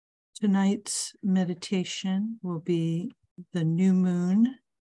Tonight's meditation will be the new moon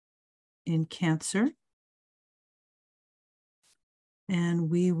in Cancer, and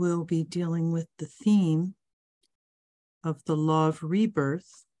we will be dealing with the theme of the law of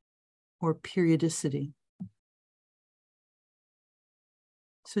rebirth or periodicity.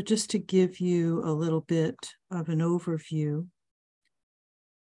 So just to give you a little bit of an overview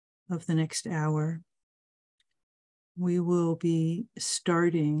of the next hour, we will be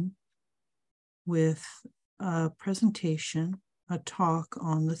starting with a presentation, a talk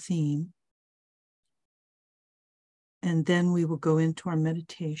on the theme, and then we will go into our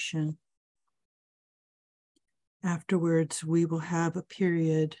meditation. Afterwards, we will have a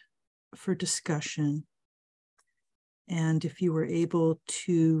period for discussion. And if you were able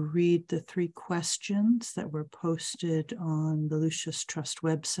to read the 3 questions that were posted on the Lucis Trust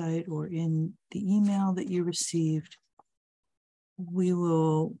website or in the email that you received, we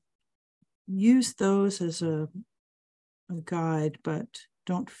will use those as a guide, but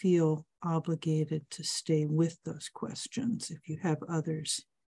don't feel obligated to stay with those questions if you have others.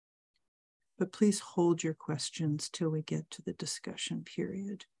 But please hold your questions till we get to the discussion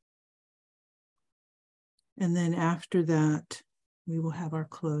period. And then after that, we will have our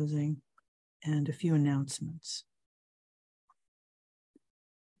closing and a few announcements.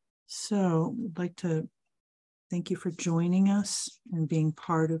 So I'd like to thank you for joining us and being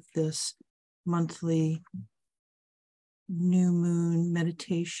part of this monthly new moon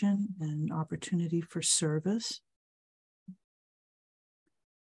meditation and opportunity for service.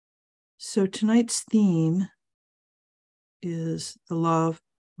 So tonight's theme is the law of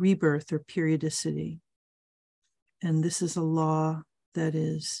rebirth or periodicity. And this is a law that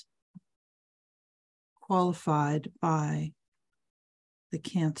is qualified by the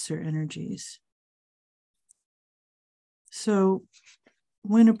Cancer energies. So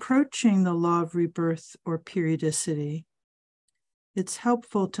when approaching the law of rebirth or periodicity, it's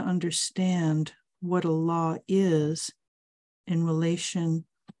helpful to understand what a law is in relation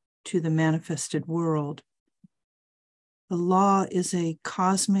to the manifested world. A law is a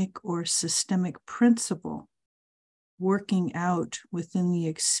cosmic or systemic principle working out within the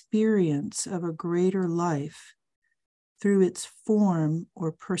experience of a greater life through its form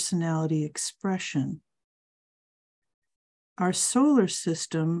or personality expression. Our solar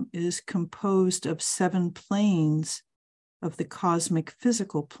system is composed of 7 planes of the cosmic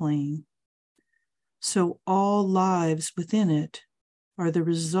physical plane. So all lives within it are the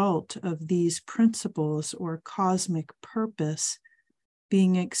result of these principles or cosmic purpose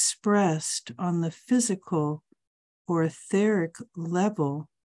being expressed on the physical or etheric level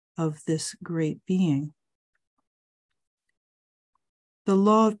of this great being. The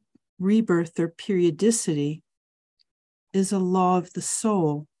law of rebirth or periodicity is a law of the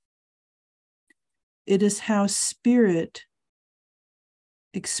soul. It is how spirit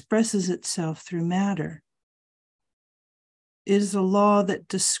expresses itself through matter. It is a law that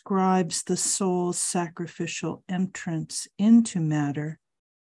describes the soul's sacrificial entrance into matter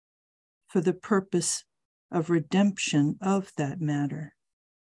for the purpose of redemption of that matter.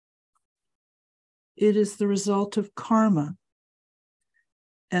 It is the result of karma,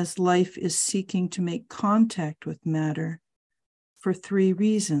 as life is seeking to make contact with matter for 3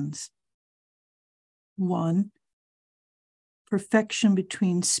 reasons. 1, perfection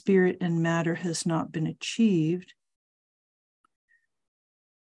between spirit and matter has not been achieved.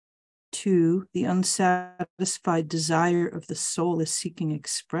 2, the unsatisfied desire of the soul is seeking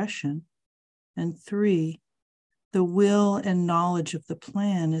expression. And 3, the will and knowledge of the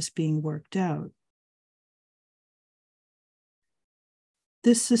plan is being worked out.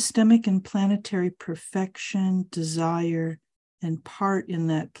 This systemic and planetary perfection, desire, and part in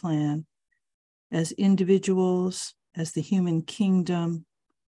that plan, as individuals, as the human kingdom,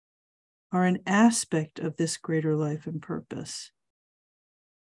 are an aspect of this greater life and purpose.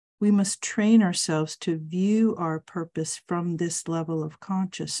 We must train ourselves to view our purpose from this level of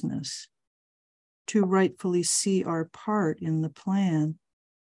consciousness, to rightfully see our part in the plan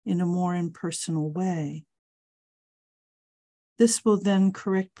in a more impersonal way. This will then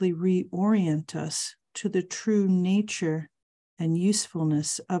correctly reorient us to the true nature and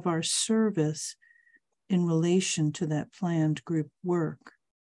usefulness of our service in relation to that planned group work.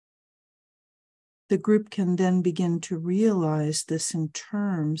 The group can then begin to realize this in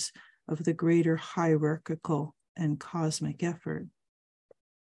terms of the greater hierarchical and cosmic effort.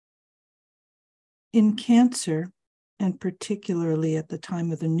 In Cancer, and particularly at the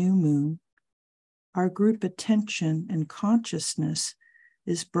time of the new moon, our group attention and consciousness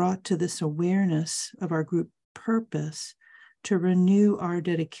is brought to this awareness of our group purpose to renew our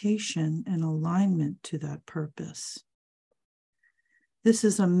dedication and alignment to that purpose. This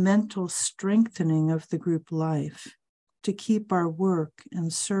is a mental strengthening of the group life to keep our work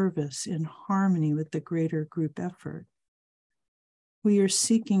and service in harmony with the greater group effort. We are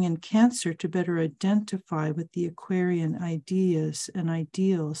seeking in Cancer to better identify with the Aquarian ideas and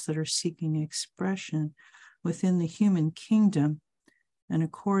ideals that are seeking expression within the human kingdom and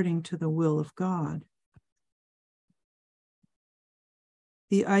according to the will of God.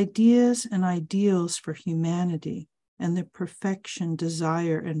 The ideas and ideals for humanity and the perfection,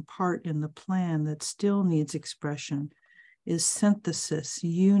 desire, and part in the plan that still needs expression is synthesis,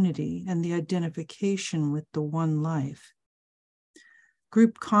 unity, and the identification with the one life.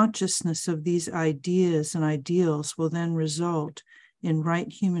 Group consciousness of these ideas and ideals will then result in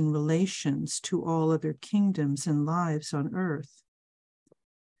right human relations to all other kingdoms and lives on earth.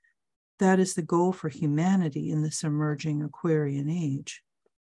 That is the goal for humanity in this emerging Aquarian age.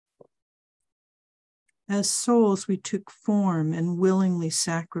 As souls, we took form and willingly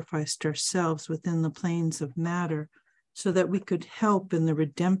sacrificed ourselves within the planes of matter so that we could help in the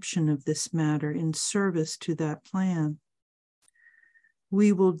redemption of this matter in service to that plan.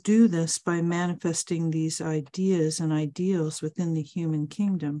 We will do this by manifesting these ideas and ideals within the human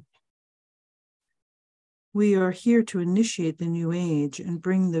kingdom. We are here to initiate the new age and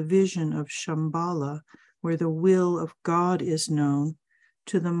bring the vision of Shambhala, where the will of God is known,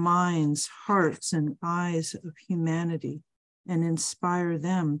 to the minds, hearts, and eyes of humanity and inspire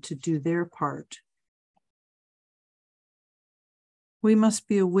them to do their part. We must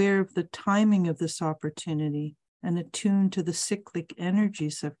be aware of the timing of this opportunity and attuned to the cyclic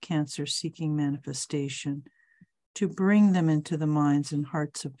energies of Cancer-seeking manifestation to bring them into the minds and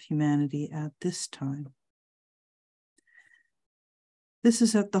hearts of humanity at this time. This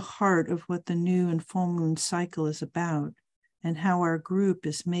is at the heart of what the new and full moon cycle is about and how our group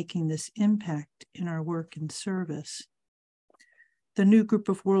is making this impact in our work and service. The new group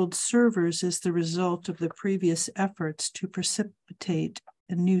of world servers is the result of the previous efforts to precipitate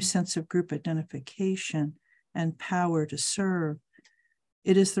a new sense of group identification and power to serve.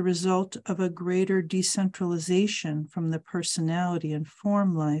 It is the result of a greater decentralization from the personality and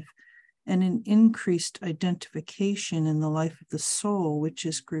form life and an increased identification in the life of the soul, which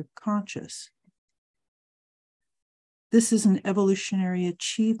is group conscious. This is an evolutionary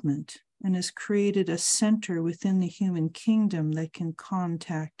achievement and has created a center within the human kingdom that can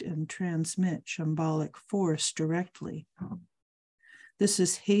contact and transmit Shambhalic force directly. This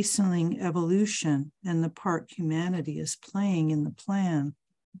is hastening evolution and the part humanity is playing in the plan.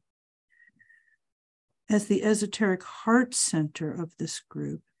 As the esoteric heart center of this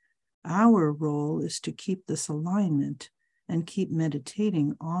group, our role is to keep this alignment and keep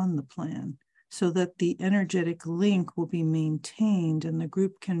meditating on the plan so that the energetic link will be maintained and the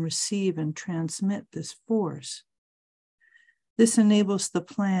group can receive and transmit this force. This enables the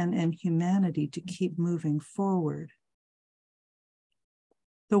plan and humanity to keep moving forward.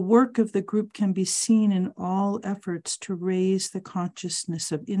 The work of the group can be seen in all efforts to raise the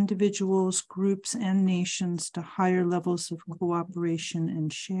consciousness of individuals, groups, and nations to higher levels of cooperation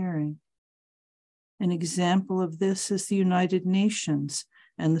and sharing. An example of this is the United Nations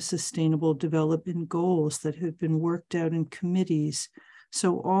and the Sustainable Development Goals that have been worked out in committees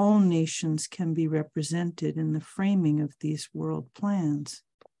so all nations can be represented in the framing of these world plans.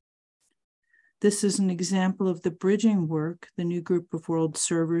 This is an example of the bridging work the new group of world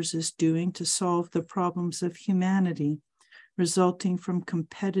servers is doing to solve the problems of humanity, resulting from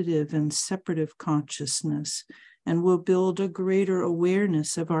competitive and separative consciousness, and will build a greater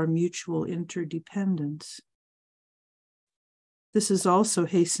awareness of our mutual interdependence. This is also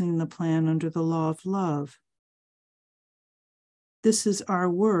hastening the plan under the law of love. This is our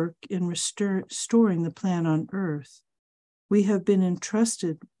work in restoring the plan on earth. We have been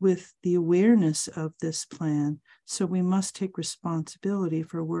entrusted with the awareness of this plan, so we must take responsibility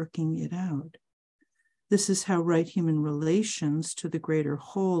for working it out. This is how right human relations to the greater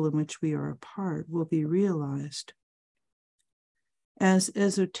whole in which we are a part will be realized. As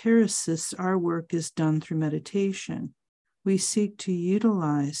esotericists, our work is done through meditation. We seek to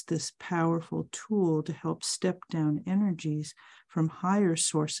utilize this powerful tool to help step down energies from higher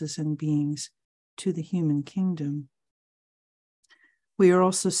sources and beings to the human kingdom. We are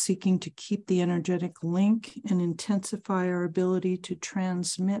also seeking to keep the energetic link and intensify our ability to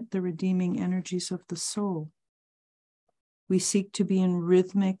transmit the redeeming energies of the soul. We seek to be in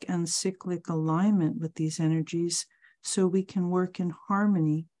rhythmic and cyclic alignment with these energies so we can work in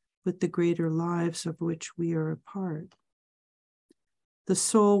harmony with the greater lives of which we are a part. The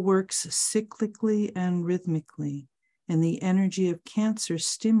soul works cyclically and rhythmically, and the energy of Cancer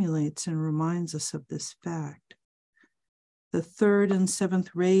stimulates and reminds us of this fact. The 3rd and 7th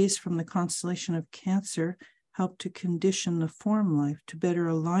rays from the constellation of Cancer help to condition the form life to better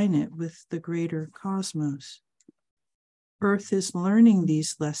align it with the greater cosmos. Earth is learning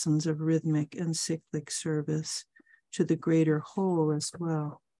these lessons of rhythmic and cyclic service to the greater whole as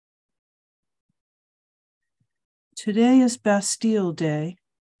well. Today is Bastille Day,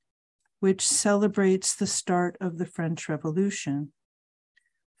 which celebrates the start of the French Revolution.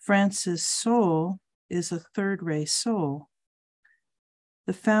 France's soul is a 3rd ray soul.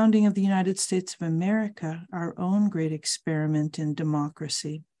 The founding of the United States of America, our own great experiment in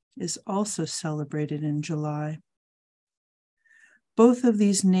democracy, is also celebrated in July. Both of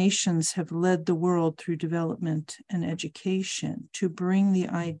these nations have led the world through development and education to bring the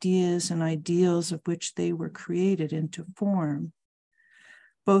ideas and ideals of which they were created into form.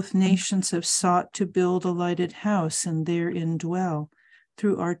 Both nations have sought to build a lighted house and therein dwell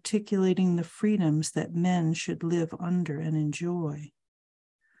through articulating the freedoms that men should live under and enjoy.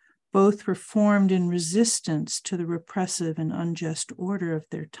 Both were formed in resistance to the repressive and unjust order of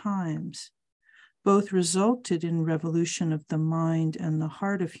their times. Both resulted in revolution of the mind and the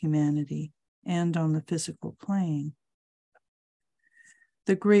heart of humanity and on the physical plane.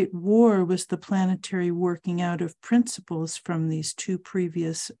 The Great War was the planetary working out of principles from these 2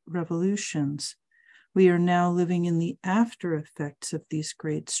 previous revolutions. We are now living in the after effects of these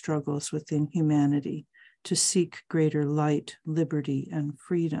great struggles within humanity to seek greater light, liberty, and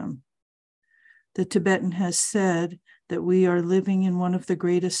freedom. The Tibetan has said that we are living in one of the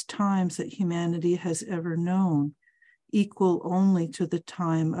greatest times that humanity has ever known, equal only to the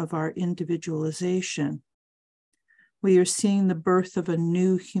time of our individualization. We are seeing the birth of a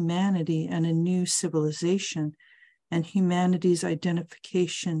new humanity and a new civilization, and humanity's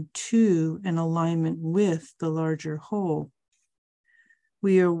identification to and alignment with the larger whole.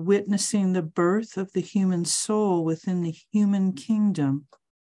 We are witnessing the birth of the human soul within the human kingdom.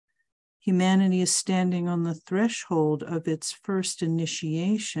 Humanity is standing on the threshold of its first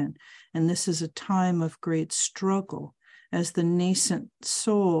initiation, and this is a time of great struggle as the nascent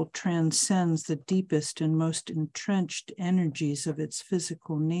soul transcends the deepest and most entrenched energies of its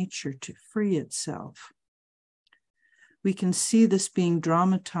physical nature to free itself. We can see this being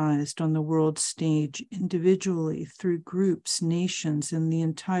dramatized on the world stage individually through groups, nations, and the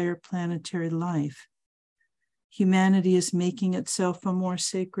entire planetary life. Humanity is making itself a more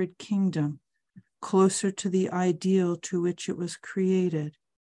sacred kingdom, closer to the ideal to which it was created.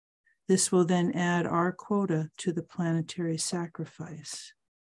 This will then add our quota to the planetary sacrifice.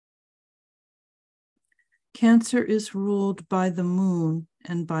 Cancer is ruled by the moon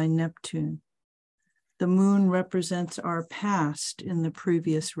and by Neptune. The moon represents our past in the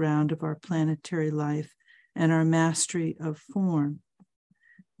previous round of our planetary life and our mastery of form.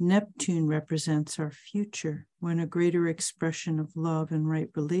 Neptune represents our future, when a greater expression of love and right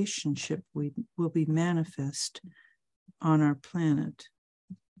relationship will be manifest on our planet.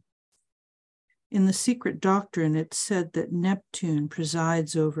 In the secret doctrine, it's said that Neptune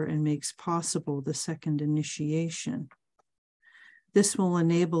presides over and makes possible the 2nd initiation. This will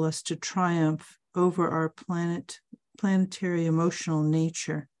enable us to triumph over our planetary emotional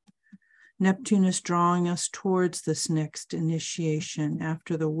nature. Neptune is drawing us towards this next initiation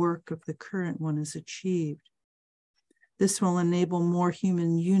after the work of the current one is achieved. This will enable more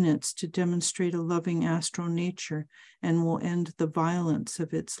human units to demonstrate a loving astral nature and will end the violence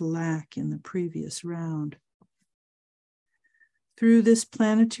of its lack in the previous round. Through this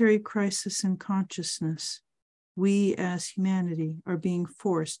planetary crisis in consciousness, we as humanity are being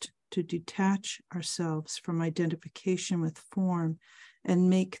forced to detach ourselves from identification with form and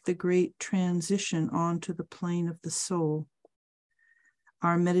make the great transition onto the plane of the soul.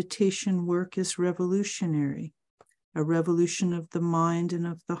 Our meditation work is revolutionary, a revolution of the mind and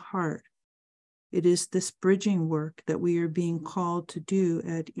of the heart. It is this bridging work that we are being called to do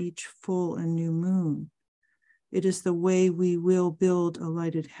at each full and new moon. It is the way we will build a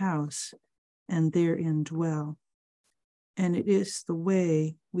lighted house and therein dwell. And it is the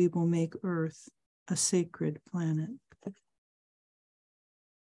way we will make Earth a sacred planet.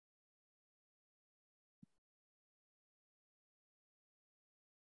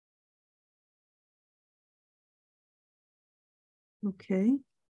 Okay,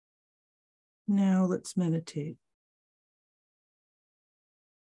 now let's meditate.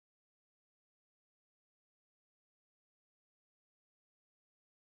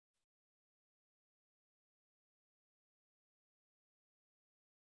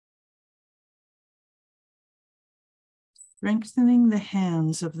 Strengthening the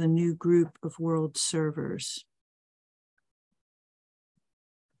hands of the new group of world servers.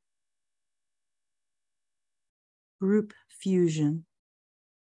 group fusion.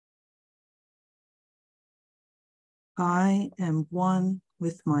 I am one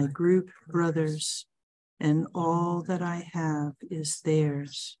with my group brothers, and all that I have is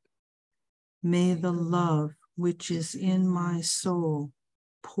theirs. May the love which is in my soul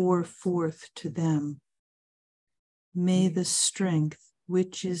pour forth to them. May the strength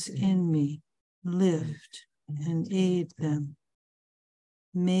which is in me lift and aid them.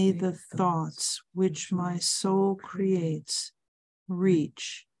 May the thoughts which my soul creates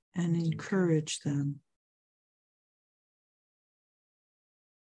reach and encourage them.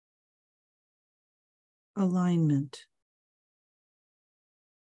 Alignment.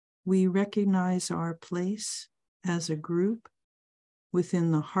 We recognize our place as a group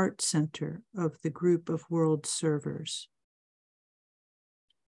within the heart center of the group of world servers.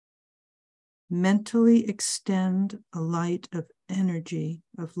 Mentally extend a light of energy,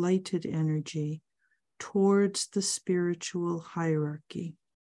 of lighted energy, towards the spiritual hierarchy,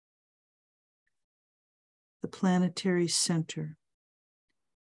 the planetary center,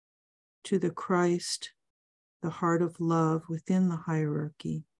 to the Christ, the heart of love within the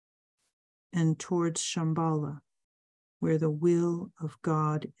hierarchy, and towards Shambhala, where the will of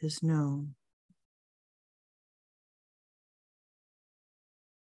God is known.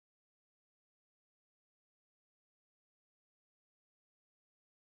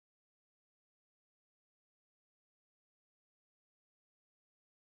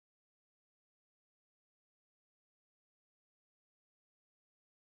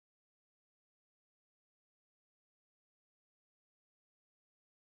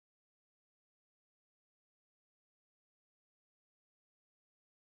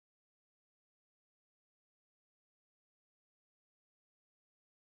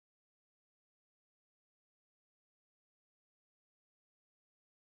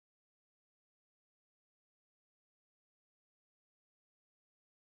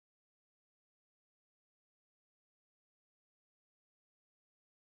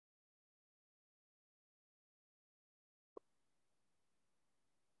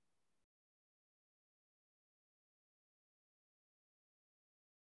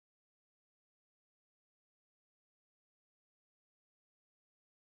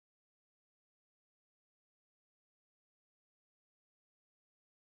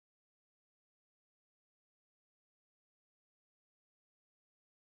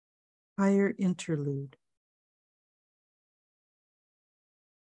 Higher interlude.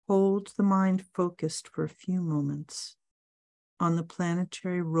 Hold the mind focused for a few moments on the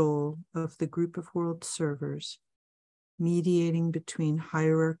planetary role of the group of world servers, mediating between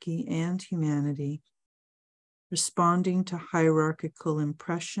hierarchy and humanity, responding to hierarchical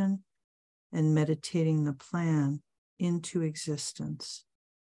impression, and meditating the plan into existence.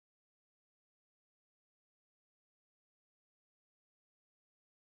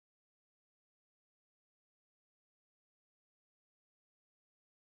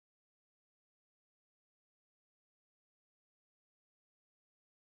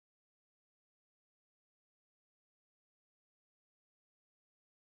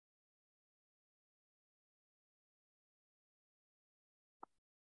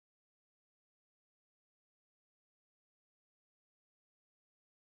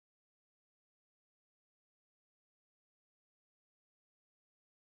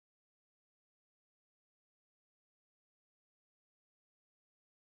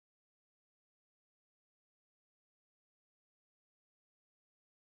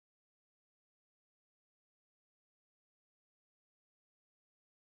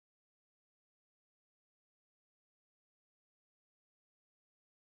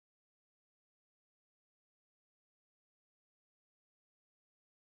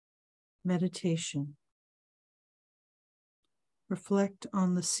 Meditation. Reflect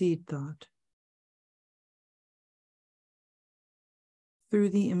on the seed thought. Through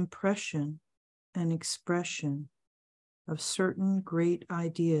the impression and expression of certain great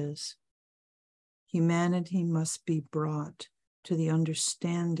ideas, humanity must be brought to the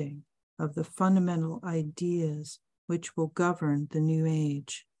understanding of the fundamental ideas which will govern the new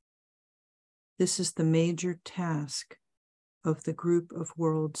age. This is the major task of the group of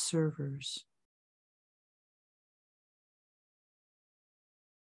world servers.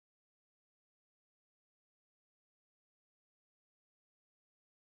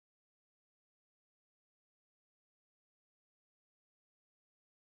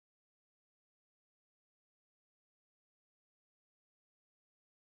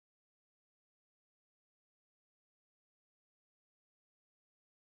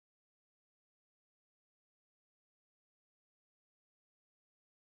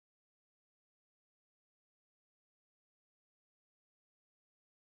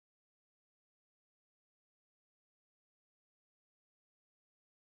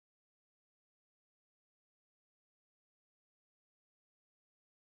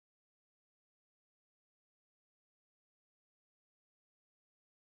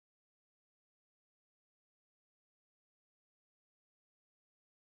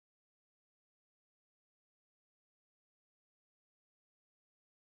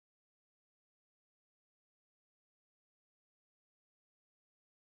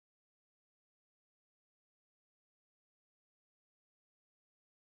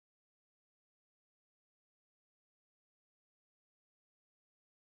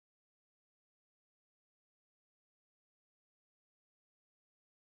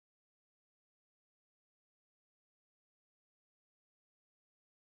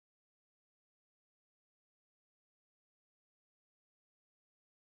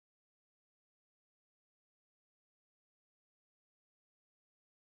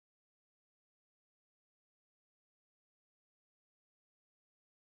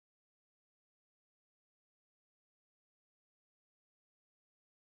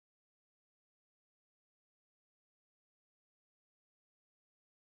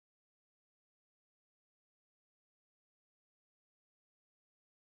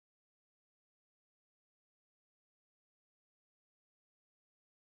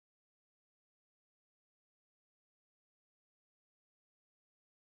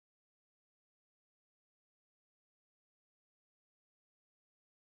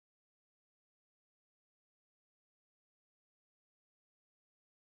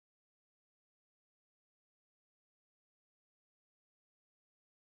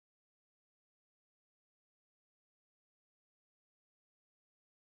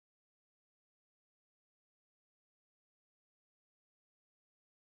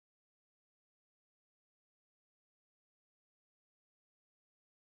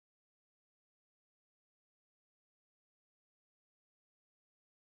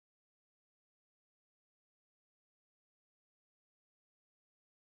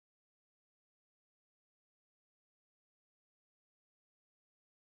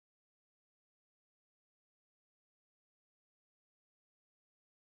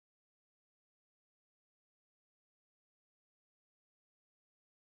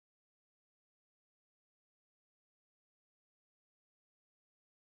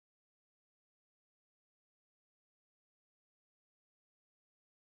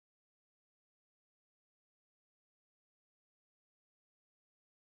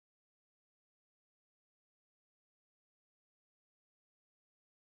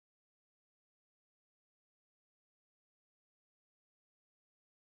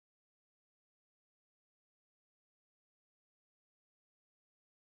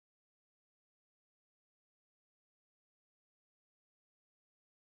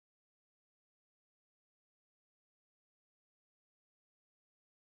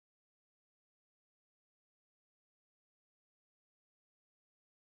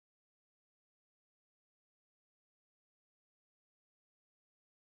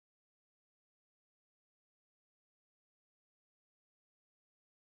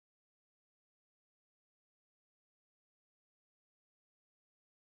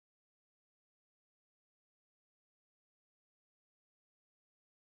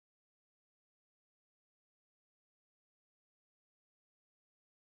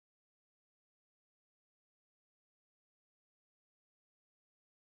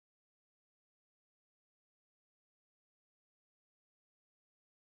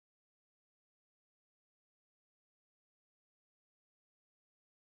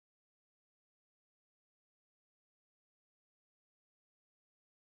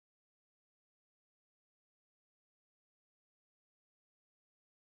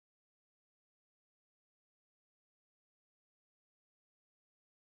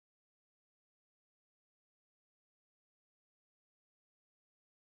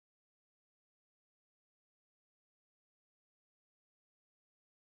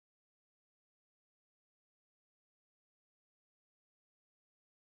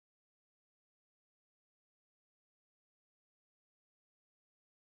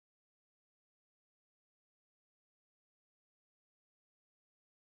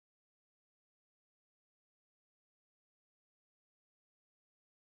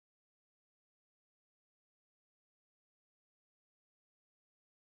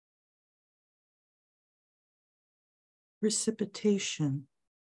 precipitation,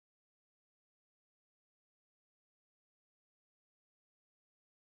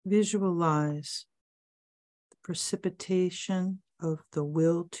 visualize the precipitation of the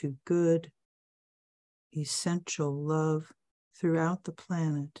will to good, essential love throughout the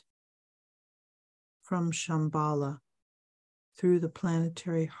planet, from Shambhala, through the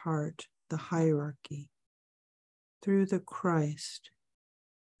planetary heart, the hierarchy, through the Christ,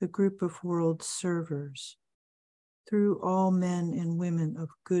 the group of world servers, through all men and women of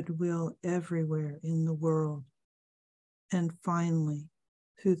goodwill everywhere in the world, and finally,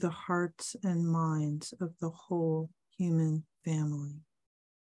 through the hearts and minds of the whole human family.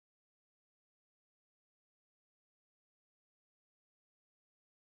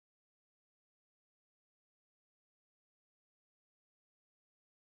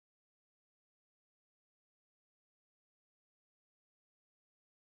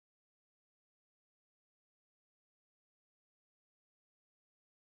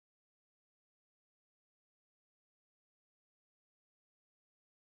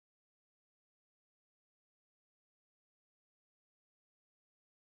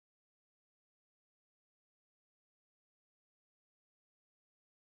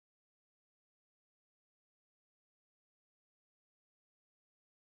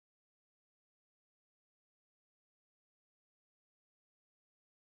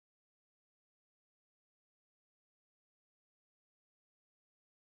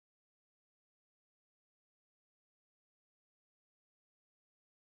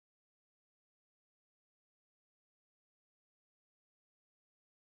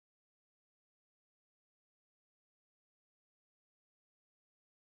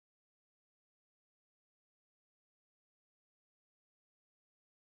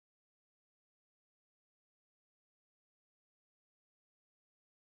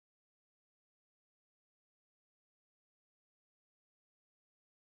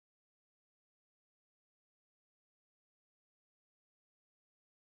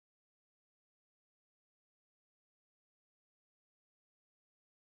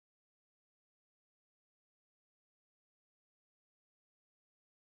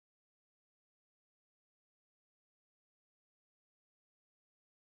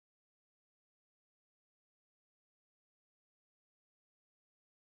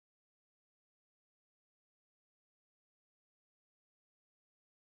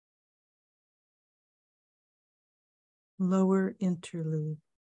 Lower interlude.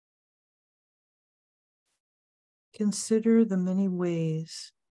 Consider the many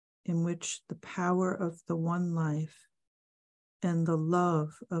ways in which the power of the one life and the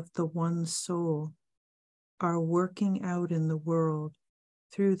love of the one soul are working out in the world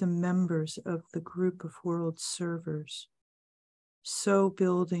through the members of the group of world servers, so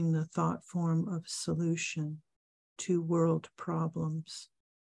building the thought form of solution to world problems.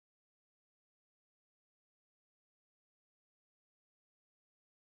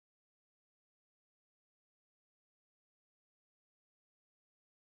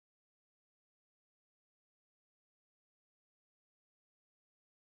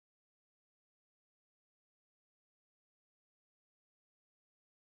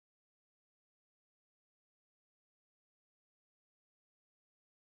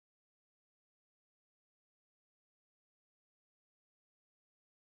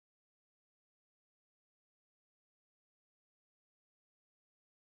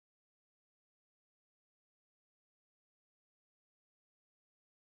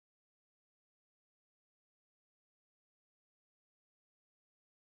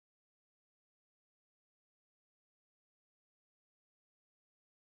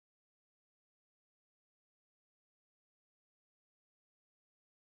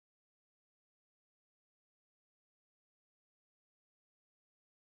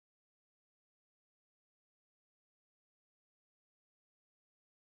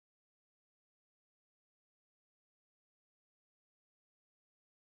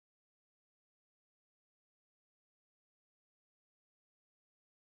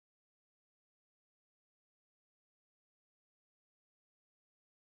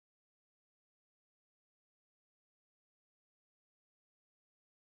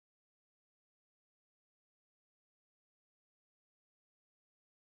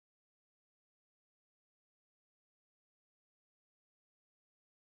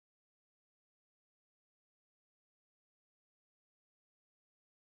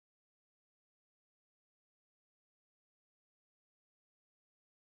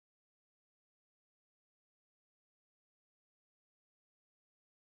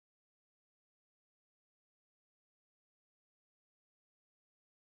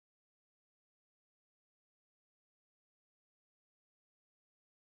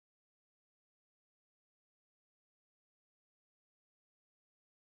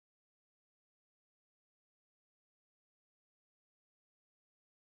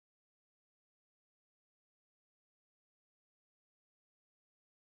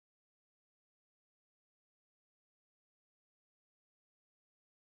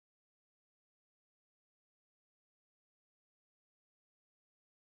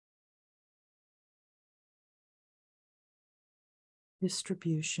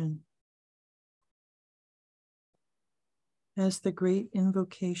 distribution. As the great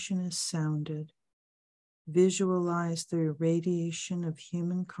invocation is sounded, visualize the irradiation of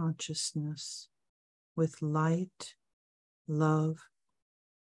human consciousness with light, love,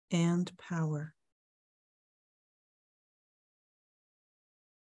 and power.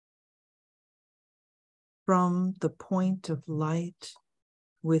 From the point of light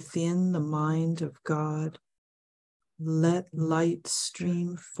within the mind of God, let light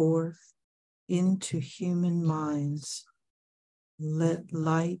stream forth into human minds. Let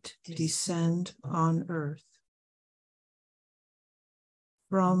light descend on earth.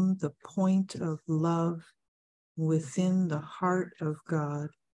 From the point of love within the heart of God,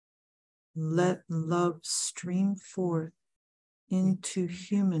 let love stream forth into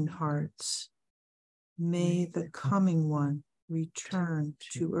human hearts. May the coming one return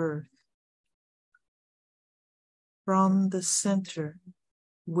to earth. From the center,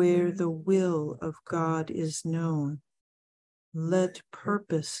 where the will of God is known, let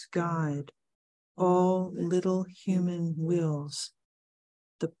purpose guide all little human wills,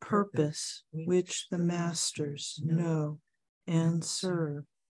 the purpose which the masters know and serve.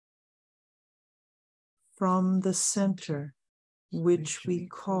 From the center, which we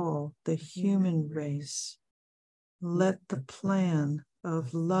call the human race, let the plan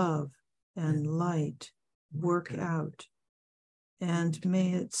of love and light work out, and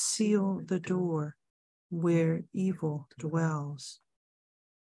may it seal the door where evil dwells.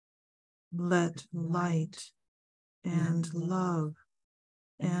 Let light and love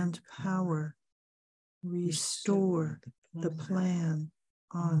and power restore the plan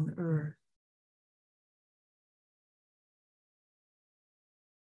on earth.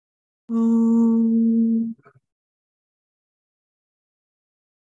 Om.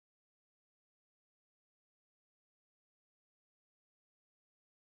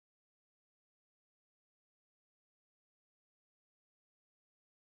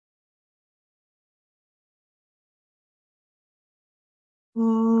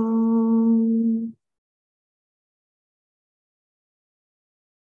 Om.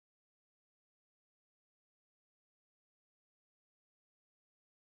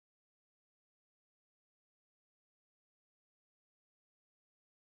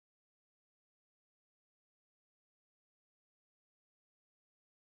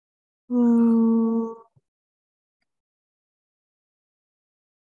 Om.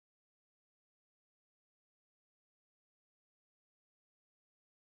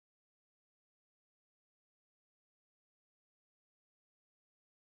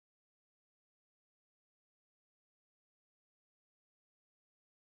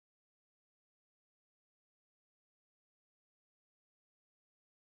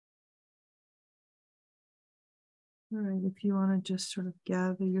 All right, if you want to just sort of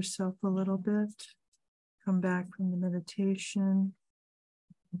gather yourself a little bit, come back from the meditation.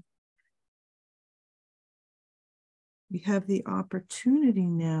 We have the opportunity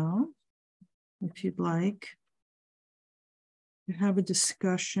now, if you'd like, to have a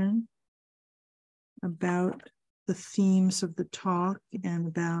discussion about the themes of the talk and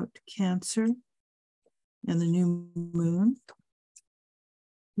about Cancer and the new moon.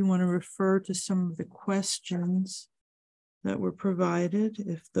 You want to refer to some of the questions that were provided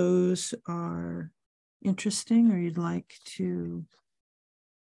if those are interesting or you'd like to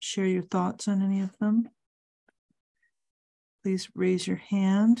share your thoughts on any of them. Please raise your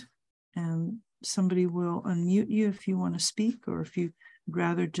hand and somebody will unmute you if you want to speak, or if you'd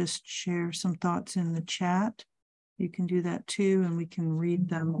rather just share some thoughts in the chat, you can do that too, and we can read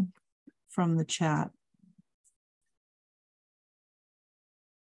them from the chat.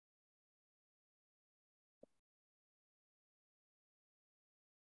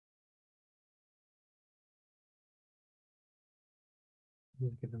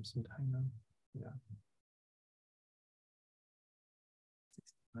 We'll give them some time now. Yeah.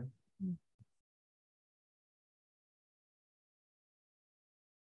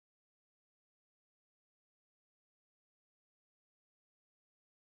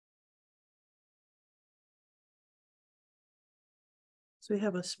 So we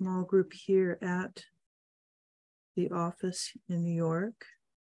have a small group here at the office in New York,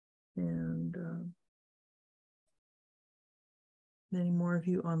 and many more of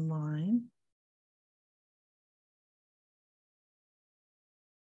you online.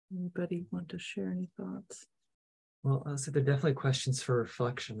 Anybody want to share any thoughts? Well, so there are definitely questions for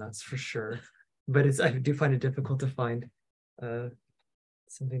reflection, that's for sure. But I do find it difficult to find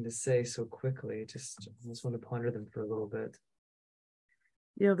something to say so quickly. Just almost want to ponder them for a little bit.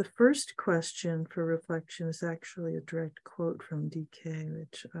 The first question for reflection is actually a direct quote from DK,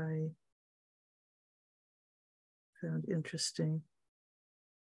 which I found interesting.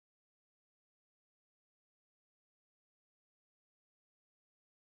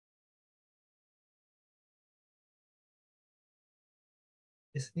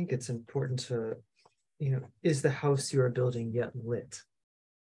 I think it's important to, is the house you are building yet lit?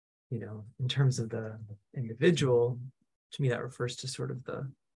 In terms of the individual, to me, that refers to sort of the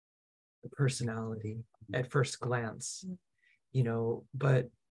personality at first glance, but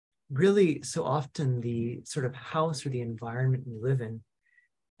really so often the sort of house or the environment we live in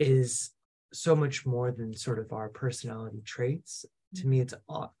is so much more than sort of our personality traits. To me, it's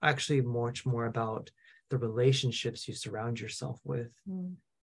actually much more about the relationships you surround yourself with.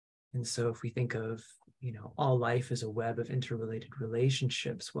 And so if we think of, all life is a web of interrelated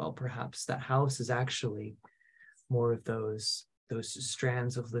relationships, well, perhaps that house is actually more of those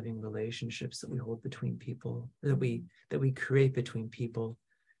strands of living relationships that we hold between people, that we create between people.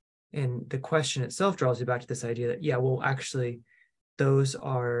 And the question itself draws you back to this idea that, actually, those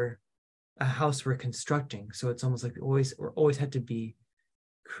are a house we're constructing. So it's almost like we're always had to be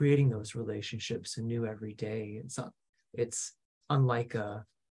creating those relationships anew every day. It's unlike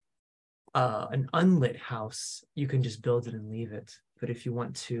an unlit house. You can just build it and leave it. But if you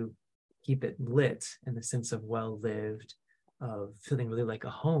want to keep it lit in the sense of well lived, of feeling really like a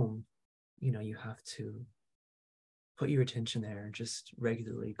home, you have to put your attention there just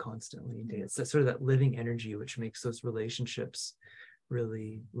regularly, constantly. It's that sort of that living energy which makes those relationships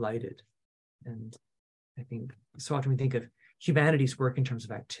really lighted. And I think so often we think of humanity's work in terms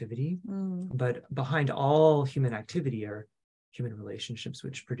of activity, but behind all human activity are human relationships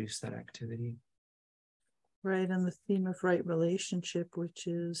which produce that activity. Right, and the theme of right relationship, which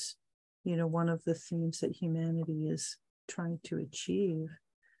is, one of the themes that humanity is trying to achieve.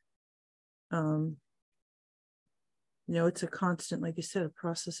 It's a constant, like you said, a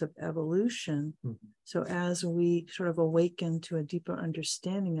process of evolution. So as we sort of awaken to a deeper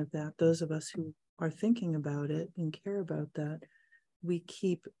understanding of that, those of us who are thinking about it and care about that, we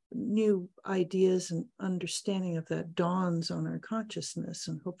keep new ideas and understanding of that dawns on our consciousness,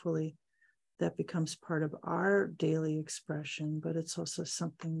 and hopefully that becomes part of our daily expression, but it's also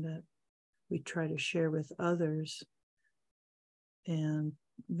something that we try to share with others and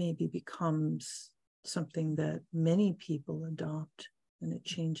maybe becomes something that many people adopt, and it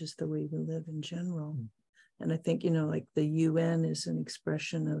changes the way we live in general. And I think, like the UN is an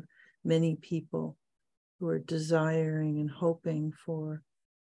expression of many people who are desiring and hoping for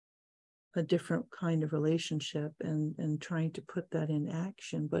a different kind of relationship and trying to put that in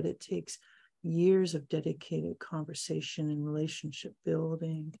action. But it takes years of dedicated conversation and relationship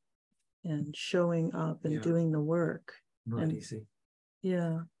building and showing up and doing the work. Not easy.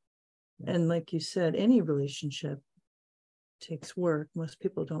 Yeah. And like you said, any relationship takes work. Most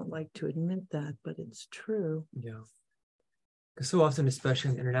people don't like to admit that, but it's true. Yeah. Because so often, especially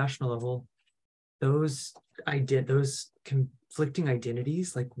on the international level, those conflicting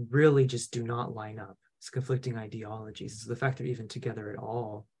identities like really just do not line up. It's conflicting ideologies. So the fact they're even together at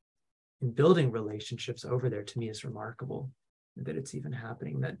all and building relationships over there, to me, is remarkable that it's even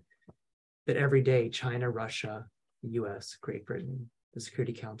happening. That every day, China, Russia, the US, Great Britain, the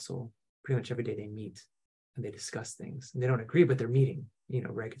Security Council, pretty much every day they meet and they discuss things. And they don't agree, but they're meeting,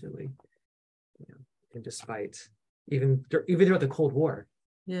 regularly. And despite even throughout the Cold War,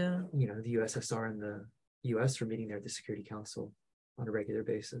 the USSR and the US were meeting there at the Security Council on a regular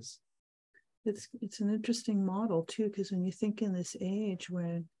basis. It's an interesting model too, because when you think in this age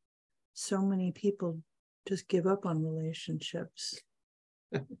when so many people just give up on relationships,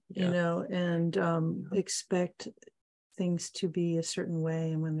 and expect things to be a certain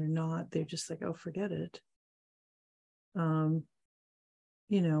way, and when they're not, they're just like, oh, forget it. I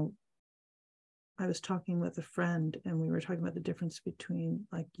was talking with a friend and we were talking about the difference between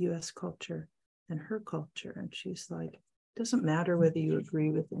like US culture and her culture, and she's like, it doesn't matter whether you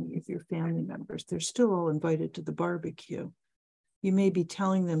agree with any of your family members, they're still all invited to the barbecue. You may be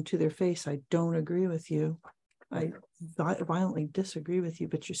telling them to their face, I don't agree with you, I violently disagree with you,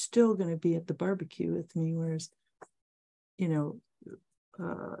 but you're still going to be at the barbecue with me. Whereas,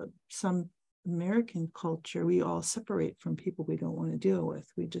 some American culture, we all separate from people we don't want to deal with.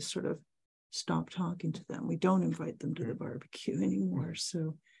 We just sort of stop talking to them. We don't invite them to the barbecue anymore.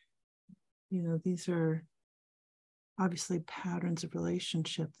 So, these are obviously patterns of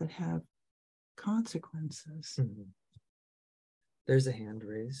relationship that have consequences. There's a hand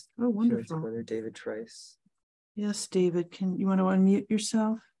raised. Oh, wonderful. Brother David Trice. Yes, David, you want to unmute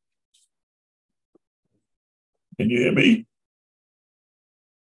yourself? Can you hear me?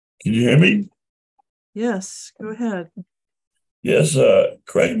 Can you hear me? Yes, go ahead. Yes,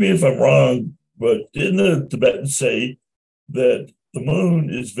 correct me if I'm wrong, but didn't the Tibetans say that the moon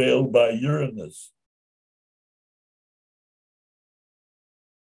is veiled by Uranus?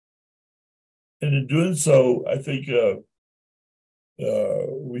 And in doing so, I think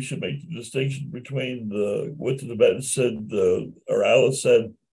we should make the distinction between what the Tibetans said, or Alice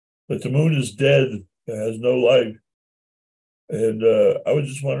said, that the moon is dead, it has no life. And I was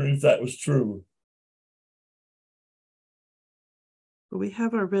just wondering if that was true. We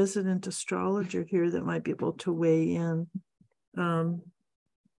have our resident astrologer here that might be able to weigh in. I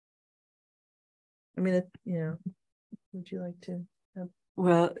mean, would you like to?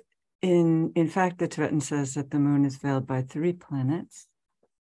 Well, in fact, the Tibetan says that the moon is veiled by 3 planets.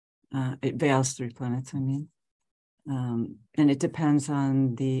 It veils 3 planets, I mean. And it depends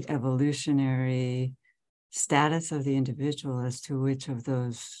on the evolutionary status of the individual as to which of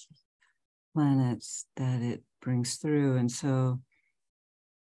those planets that it brings through. And so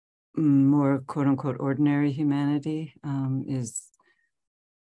more quote unquote ordinary humanity is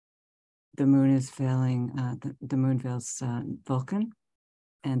the moon is veiling, the moon veils Vulcan,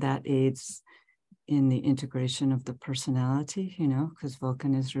 and that aids in the integration of the personality, because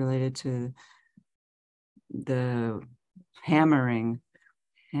Vulcan is related to the hammering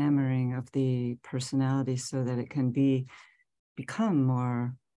of the personality so that it can become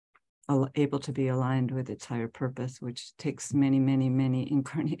more able to be aligned with its higher purpose, which takes many, many, many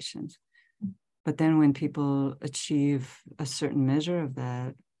incarnations. But then when people achieve a certain measure of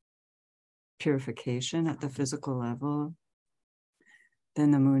that purification at the physical level,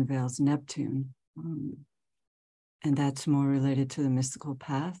 then the moon veils Neptune. And that's more related to the mystical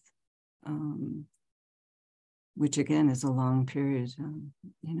path, which again is a long period,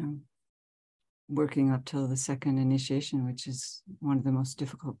 working up till the 2nd initiation, which is one of the most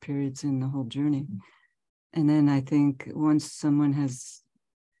difficult periods in the whole journey. And then I think once someone has,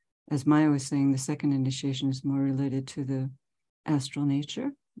 as Maya was saying, the 2nd initiation is more related to the astral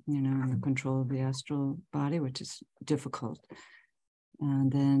nature, and the control of the astral body, which is difficult.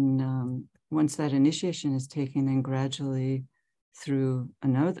 And then once that initiation is taken, then gradually through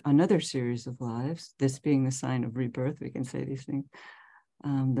another series of lives, this being the sign of rebirth, we can say these things,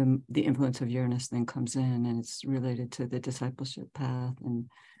 the influence of Uranus then comes in, and it's related to the discipleship path and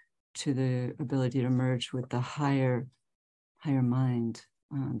to the ability to merge with the higher mind,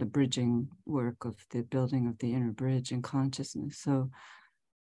 the bridging work of the building of the inner bridge in consciousness. So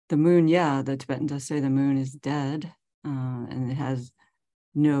the moon, the Tibetan does say the moon is dead, and it has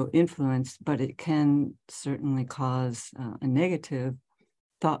no influence, but it can certainly cause a negative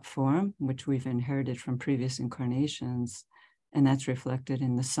thought form, which we've inherited from previous incarnations. And that's reflected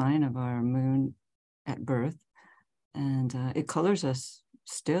in the sign of our moon at birth. And it colors us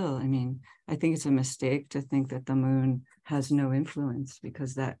still. I mean, I think it's a mistake to think that the moon has no influence,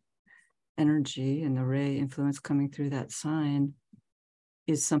 because that energy and the ray influence coming through that sign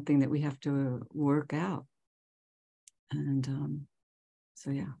is something that we have to work out. And so,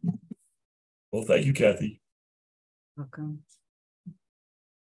 yeah. Well, thank you, Kathy. Welcome.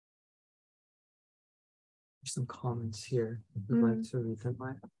 Some comments here. Would you like to read them,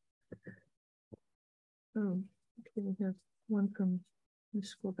 Maya? Okay, we have one from,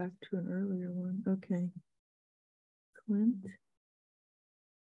 let's go back to an earlier one. Okay. Clint.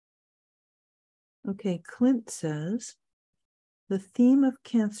 Okay, Clint says, the theme of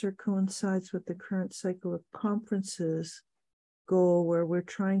Cancer coincides with the current cycle of conferences goal, where we're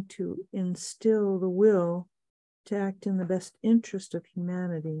trying to instill the will to act in the best interest of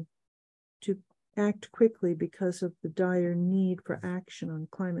humanity, to act quickly because of the dire need for action on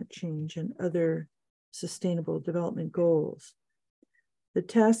climate change and other sustainable development goals. The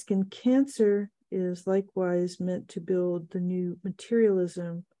task in Cancer is likewise meant to build the new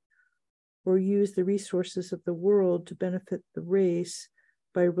materialism, or use the resources of the world to benefit the race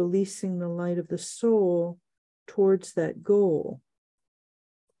by releasing the light of the soul towards that goal.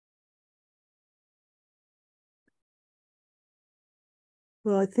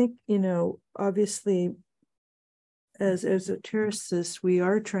 Well, I think, obviously, as esotericists, we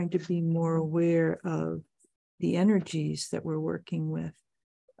are trying to be more aware of the energies that we're working with.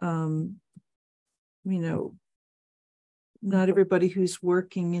 Not everybody who's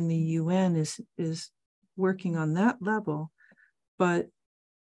working in the UN is working on that level, but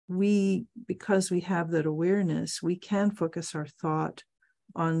because we have that awareness, we can focus our thought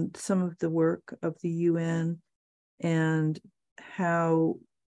on some of the work of the UN and how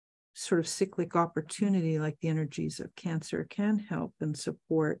sort of cyclic opportunity, like the energies of Cancer, can help and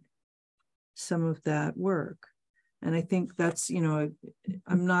support some of that work. And I think that's,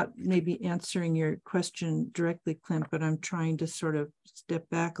 I'm not maybe answering your question directly, Clint, but I'm trying to sort of step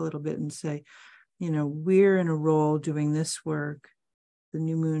back a little bit and say, we're in a role doing this work, the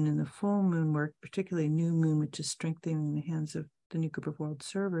new moon and the full moon work, particularly new moon, which is strengthening the hands of the new group of world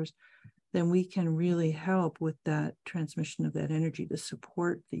servers, then we can really help with that transmission of that energy to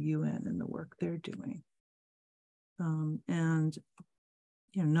support the UN and the work they're doing. And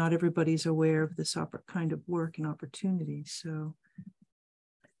not everybody's aware of this kind of work and opportunity. So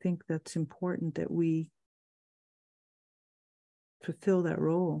I think that's important that we fulfill that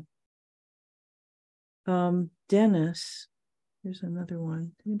role. Dennis, here's another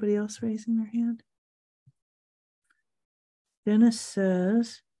one. Anybody else raising their hand? Dennis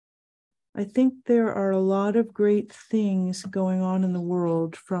says, I think there are a lot of great things going on in the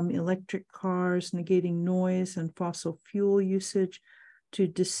world, from electric cars negating noise and fossil fuel usage to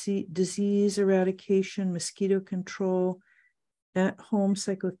disease eradication, mosquito control, at-home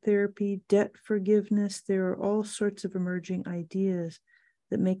psychotherapy, debt forgiveness. There are all sorts of emerging ideas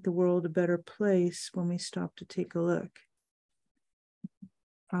that make the world a better place when we stop to take a look.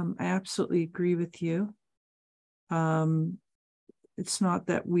 I absolutely agree with you. It's not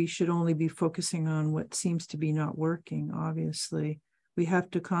that we should only be focusing on what seems to be not working, obviously. We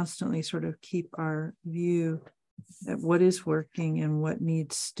have to constantly sort of keep our view at what is working and what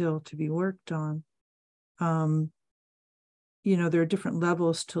needs still to be worked on. There are different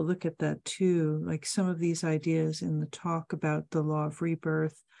levels to look at that too. Like some of these ideas in the talk about the law of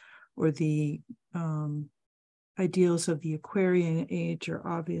rebirth or the ideals of the Aquarian age are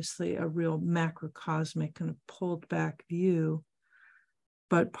obviously a real macrocosmic kind of pulled back view.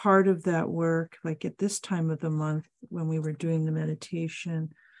 But part of that work, like at this time of the month, when we were doing the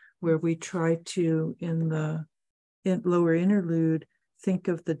meditation, where we tried to, in the lower interlude, think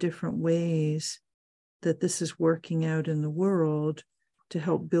of the different ways that this is working out in the world to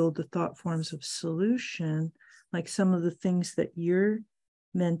help build the thought forms of solution, like some of the things that you're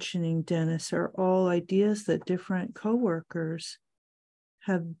mentioning, Dennis, are all ideas that different coworkers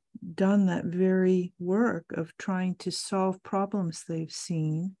have done that very work of trying to solve problems they've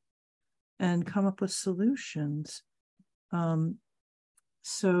seen and come up with solutions.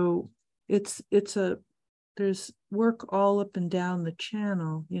 So there's work all up and down the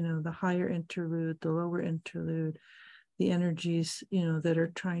channel, the higher interlude, the lower interlude, the energies, that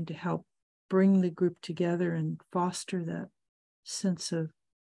are trying to help bring the group together and foster that sense of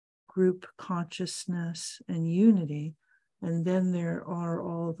group consciousness and unity. And then there are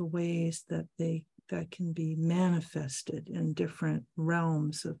all the ways that can be manifested in different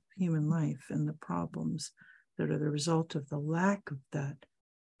realms of human life and the problems that are the result of the lack of that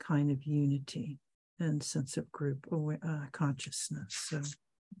kind of unity and sense of group consciousness. So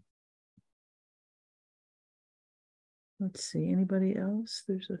let's see, anybody else?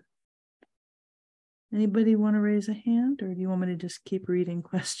 Anybody want to raise a hand, or do you want me to just keep reading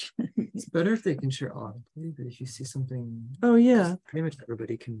questions? It's better if they can share audibly, but if you see something, oh yeah, pretty much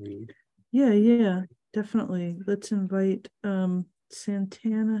everybody can read. Yeah, definitely. Let's invite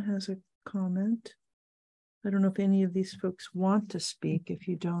Santana has a comment. I don't know if any of these folks want to speak. If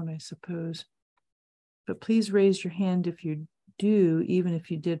you don't, I suppose. But please raise your hand if you do, even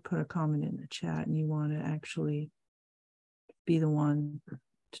if you did put a comment in the chat and you want to actually be the one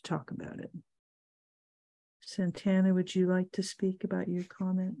to talk about it. Santana, would you like to speak about your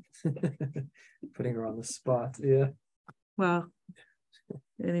comment? Putting her on the spot, yeah. Well,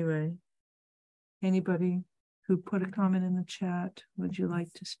 anyway, anybody who put a comment in the chat, would you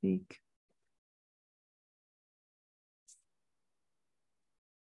like to speak?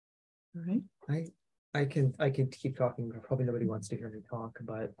 All right. I can keep talking. Probably nobody wants to hear me talk,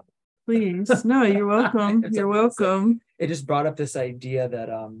 but please. No, you're welcome. You're welcome. It just brought up this idea that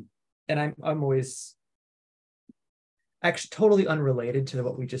and I'm always actually totally unrelated to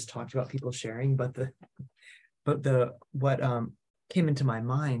what we just talked about, people sharing, but what came into my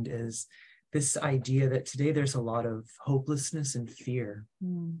mind is this idea that today there's a lot of hopelessness and fear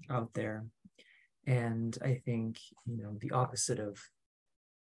out there. And I think, the opposite of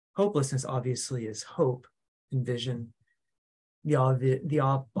hopelessness obviously is hope and vision. The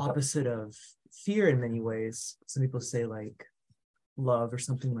opposite of fear in many ways, some people say like love or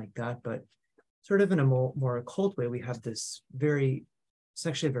something like that, but sort of in a more occult way, we have this it's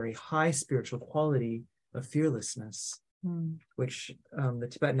actually a very high spiritual quality of fearlessness, which the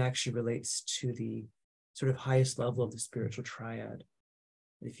Tibetan actually relates to the sort of highest level of the spiritual triad.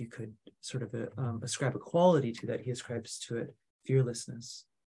 If you could sort of ascribe a quality to that, he ascribes to it fearlessness.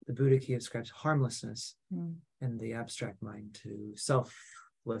 The Buddha, he ascribes harmlessness, and the abstract mind to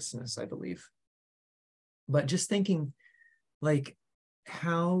selflessness, I believe. But just thinking, like,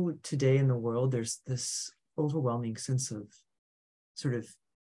 how today in the world there's this overwhelming sense of sort of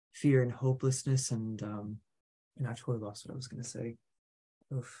fear and hopelessness and I totally lost what I was going to say.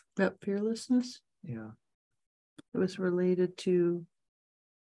 Oof. That fearlessness, Yeah. it was related to,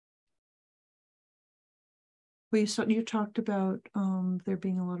 well, you talked about there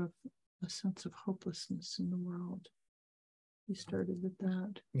being a sense of hopelessness in the world. You started with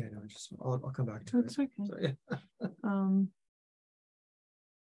that. Yeah, no, I'll come back to That's it. okay. So, yeah.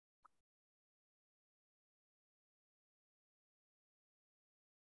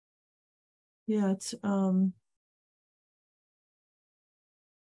 Yeah, it's I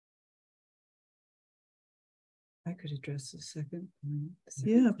could address the second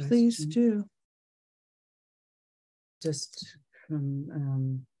yeah, please do. Just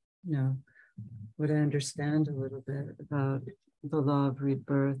from what I understand a little bit about the law of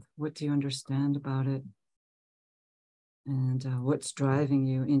rebirth. What do you understand about it? And what's driving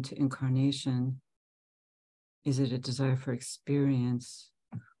you into incarnation? Is it a desire for experience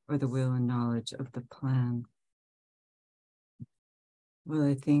or the will and knowledge of the plan? Well,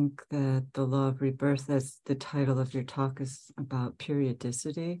 I think that the law of rebirth, as the title of your talk is about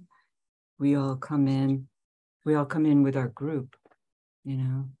periodicity. We all come in with our group,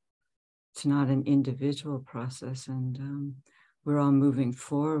 It's not an individual process, and we're all moving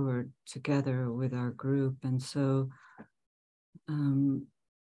forward together with our group. And so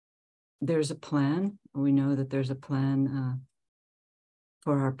there's a plan. We know that there's a plan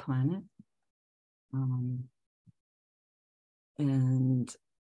for our planet. And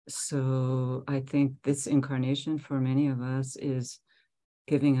so I think this incarnation for many of us is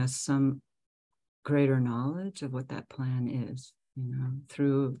giving us some greater knowledge of what that plan is,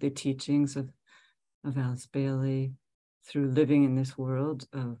 through the teachings of Alice Bailey, through living in this world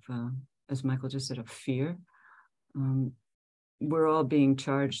of, as Michael just said, of fear. We're all being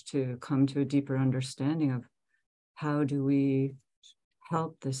charged to come to a deeper understanding of how do we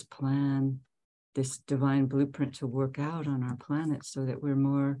help this plan, this divine blueprint to work out on our planet so that we're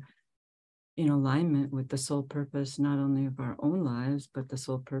more in alignment with the soul purpose, not only of our own lives, but the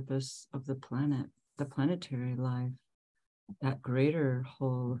soul purpose of the planet, the planetary life, that greater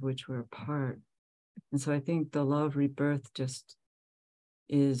whole of which we're a part. And so I think the law of rebirth just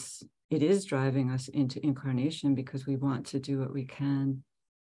is driving us into incarnation because we want to do what we can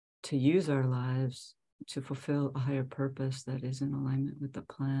to use our lives to fulfill a higher purpose that is in alignment with the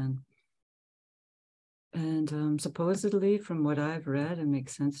plan. And supposedly, from what I've read, it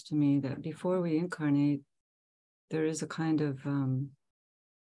makes sense to me that before we incarnate, there is a kind of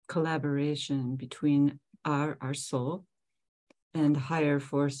collaboration between our soul and higher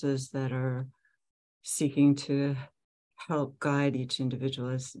forces that are seeking to help guide each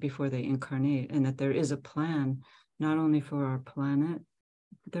individual before they incarnate, and that there is a plan not only for our planet,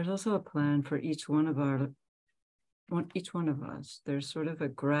 but there's also a plan for each one of us. There's sort of a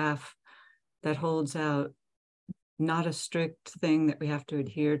graph that holds out not a strict thing that we have to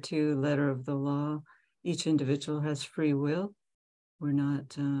adhere to, letter of the law. Each individual has free will. We're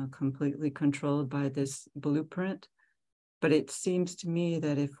not completely controlled by this blueprint. But it seems to me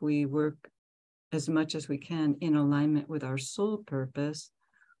that if we work as much as we can in alignment with our soul purpose,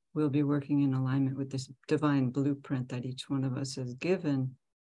 we'll be working in alignment with this divine blueprint that each one of us is given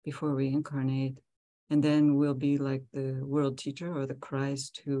before we incarnate. And then we'll be like the world teacher or the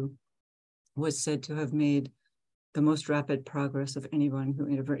Christ who was said to have made the most rapid progress of anyone who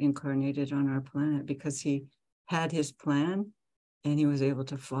ever incarnated on our planet, because he had his plan and he was able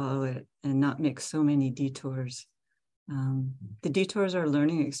to follow it and not make so many detours. The detours are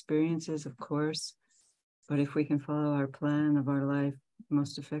learning experiences, of course, but if we can follow our plan of our life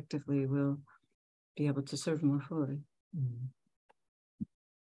most effectively, we'll be able to serve more fully.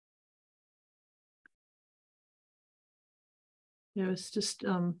 Yeah, it's just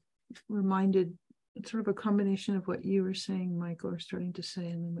reminded, it's sort of a combination of what you were saying, Michael, or starting to say,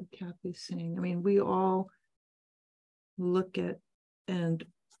 and then what Kathy's saying. I mean, we all look at and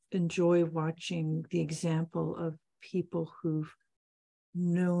enjoy watching the example of people who've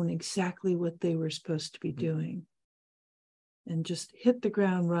known exactly what they were supposed to be doing and just hit the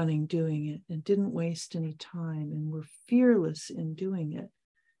ground running doing it and didn't waste any time and were fearless in doing it.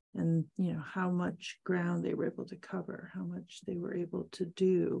 And how much ground they were able to cover, how much they were able to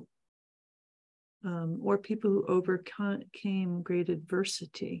do. Or people who overcame great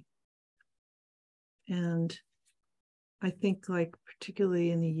adversity. And I think, like,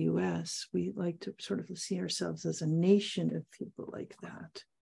 particularly in the US, we like to sort of see ourselves as a nation of people like that,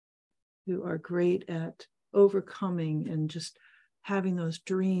 who are great at overcoming and just having those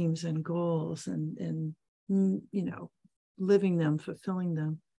dreams and goals and living them, fulfilling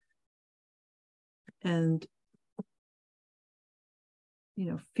them. And,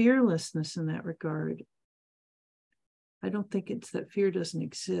 fearlessness in that regard, I don't think it's that fear doesn't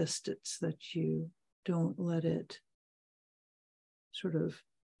exist. It's that you don't let it sort of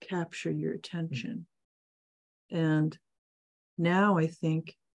capture your attention. And now I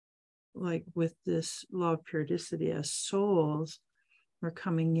think, like with this law of periodicity, as souls, we're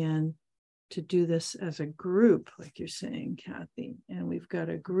coming in to do this as a group, like you're saying, Kathy. And we've got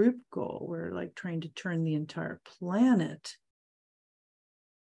a group goal. We're like trying to turn the entire planet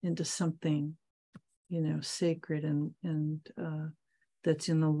into something, sacred and that's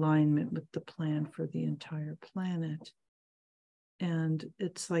in alignment with the plan for the entire planet. And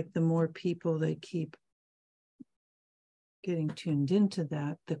it's like the more people that keep getting tuned into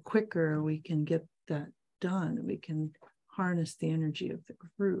that, the quicker we can get that done. We can harness the energy of the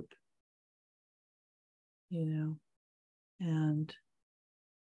group, and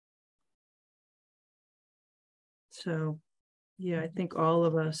so, yeah, I think all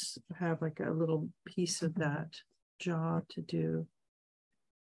of us have like a little piece of that job to do.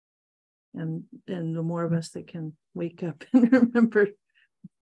 And the more of us that can wake up and remember,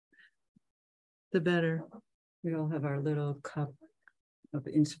 the better. We all have our little cup of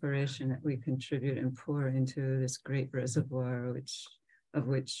inspiration that we contribute and pour into this great reservoir, of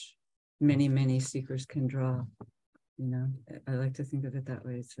which many, many seekers can draw. I like to think of it that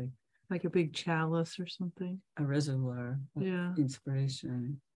way. It's like a big chalice or something. A reservoir of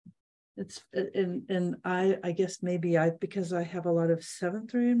inspiration. It's and I guess maybe because I have a lot of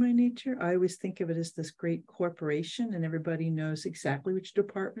seventh ray in my nature, I always think of it as this great corporation, and everybody knows exactly which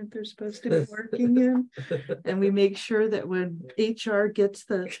department they're supposed to be working in, and we make sure that when HR gets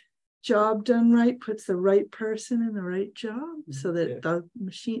the job done right, puts the right person in the right job, so that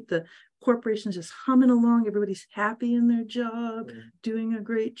the corporation's just humming along, everybody's happy in their job, doing a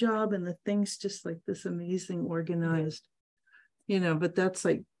great job, and the thing's just like this amazing organized, but that's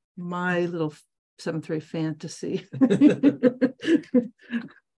like my little seventh ray fantasy. It's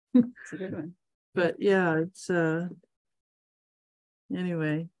a good one. But yeah, it's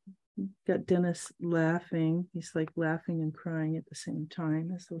anyway, got Dennis laughing. He's like laughing and crying at the same time.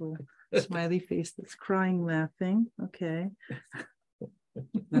 This little smiley face that's crying, laughing. Okay.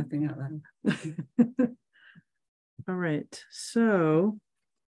 Laughing out loud. All right. So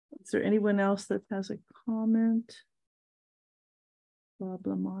is there anyone else that has a comment? Bob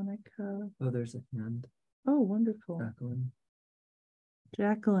LaMonica. Oh, there's a hand. Oh, wonderful.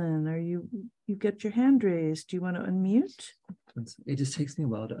 Jacqueline, you get your hand raised. Do you want to unmute? It just takes me a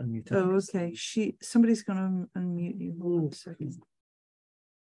while to unmute. Oh, okay. Somebody's going to unmute you. Hold on a second.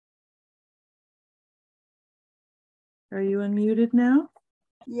 Are you unmuted now?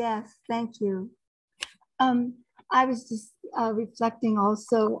 Yes, thank you. I was just reflecting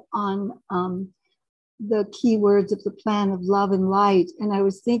also on the key words of the plan of love and light, and I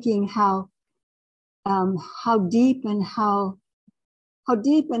was thinking how deep and how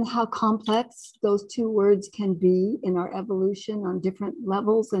complex those two words can be in our evolution on different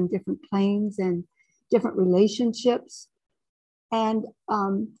levels and different planes and different relationships. And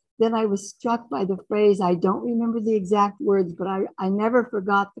then I was struck by the phrase, I don't remember the exact words, but I never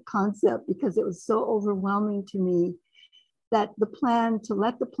forgot the concept because it was so overwhelming to me, that to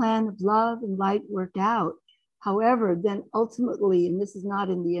let the plan of love and light work out. However, then ultimately, and this is not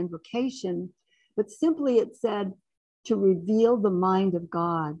in the invocation, but simply it said to reveal the mind of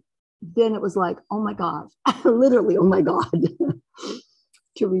God. Then it was like, oh my God, literally, oh my God.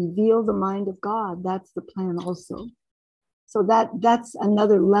 To reveal the mind of God, that's the plan also. So that's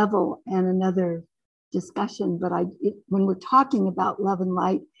another level and another discussion. But when we're talking about love and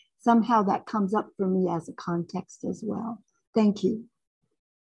light, somehow that comes up for me as a context as well. Thank you.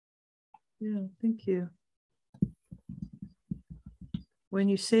 Yeah, thank you. When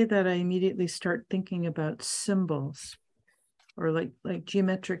you say that, I immediately start thinking about symbols or like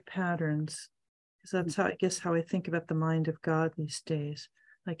geometric patterns, because that's how I think about the mind of God these days,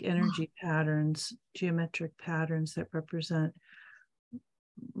 like energy patterns, geometric patterns that represent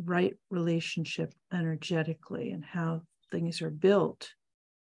right relationship energetically and how things are built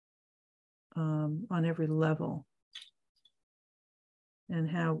on every level, and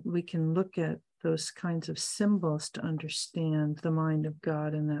how we can look at those kinds of symbols to understand the mind of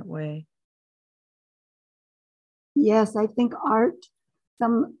God in that way. Yes, I think art,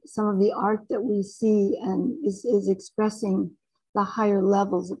 some of the art that we see and is expressing the higher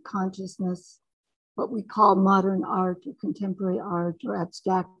levels of consciousness, what we call modern art or contemporary art or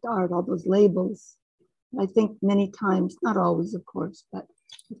abstract art, all those labels. I think many times, not always, of course, but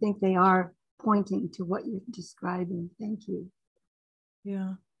I think they are pointing to what you're describing. Thank you.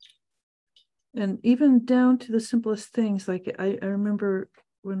 Yeah. And even down to the simplest things, like I remember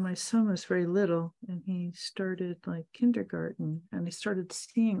when my son was very little and he started like kindergarten, and he started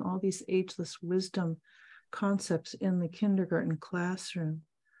seeing all these ageless wisdom concepts in the kindergarten classroom,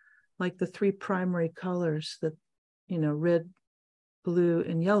 like the 3 primary colors that, you know, red, blue,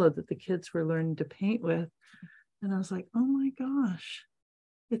 and yellow that the kids were learning to paint with. And I was like, oh my gosh,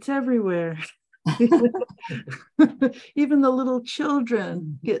 it's everywhere. Even the little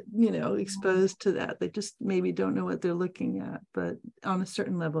children get, you know, exposed to that. They just maybe don't know what they're looking at, but on a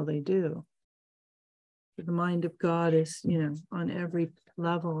certain level they do. The mind of God is, you know, on every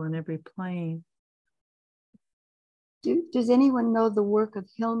level and every plane. Does anyone know the work of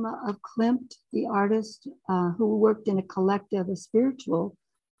Hilma of Klimt, the artist who worked in a collective, a spiritual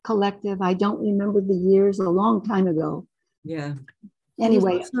collective? I don't remember the years, a long time ago. Yeah.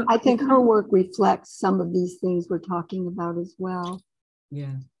 Anyway, I think her work reflects some of these things we're talking about as well.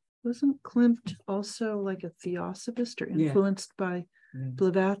 Yeah. Wasn't Klimt also like a theosophist or influenced by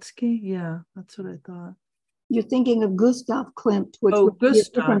Blavatsky? Yeah, that's what I thought. You're thinking of Gustav Klimt, which would be a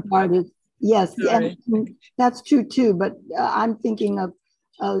different artist. Yes, and that's true too. But I'm thinking of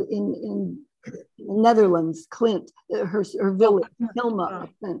in the Netherlands, Klimt, her village, Hilma of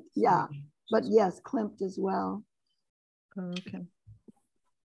Klimt. Yeah, but yes, Klimt as well. Oh, okay.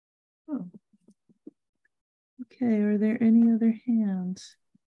 Oh. Okay, are there any other hands?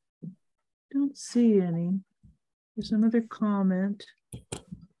 Don't see any. There's another comment.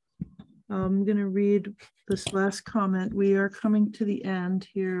 I'm going to read this last comment. We are coming to the end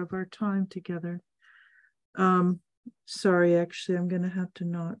here of our time together. Sorry, actually, I'm going to have to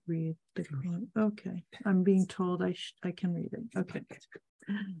not read the comment. Okay, I'm being told I can read it. Okay.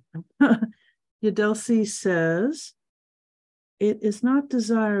 Yadelsi says, it is not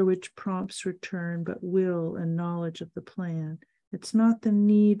desire which prompts return, but will and knowledge of the plan. It's not the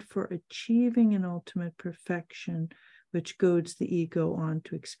need for achieving an ultimate perfection which goads the ego on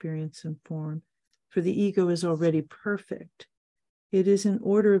to experience and form, for the ego is already perfect. It is in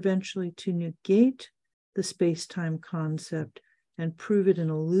order eventually to negate the space-time concept and prove it an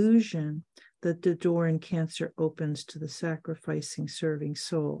illusion that the door in Cancer opens to the sacrificing, serving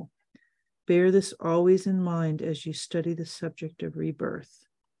soul. Bear this always in mind as you study the subject of rebirth.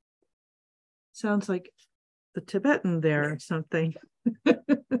 Sounds like the Tibetan there or something.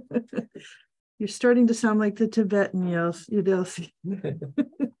 You're starting to sound like the Tibetan, Yadelsi.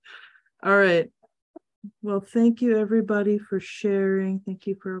 All right. Well, thank you everybody for sharing. Thank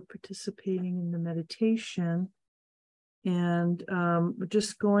you for participating in the meditation. And we're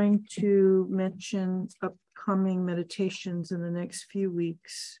just going to mention upcoming meditations in the next few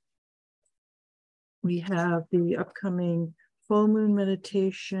weeks. We have the upcoming full moon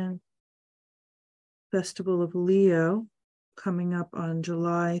meditation, Festival of Leo, coming up on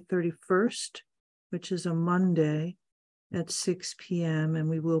July 31st, which is a Monday at 6 p.m.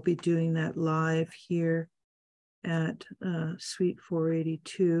 And we will be doing that live here at Suite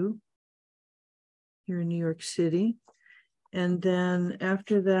 482 here in New York City. And then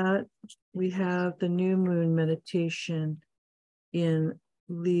after that, we have the new moon meditation in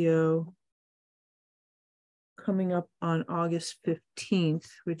Leo coming up on August 15th,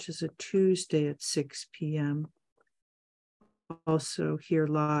 which is a Tuesday at 6 p.m. Also here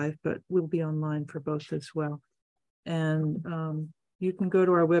live, but we'll be online for both as well. And you can go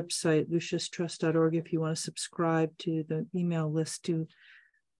to our website, luciustrust.org, if you want to subscribe to the email list to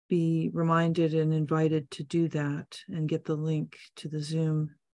be reminded and invited to do that and get the link to the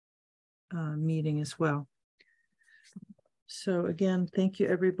Zoom meeting as well. So again, thank you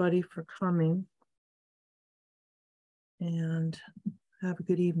everybody for coming. And have a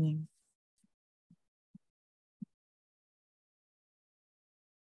good evening.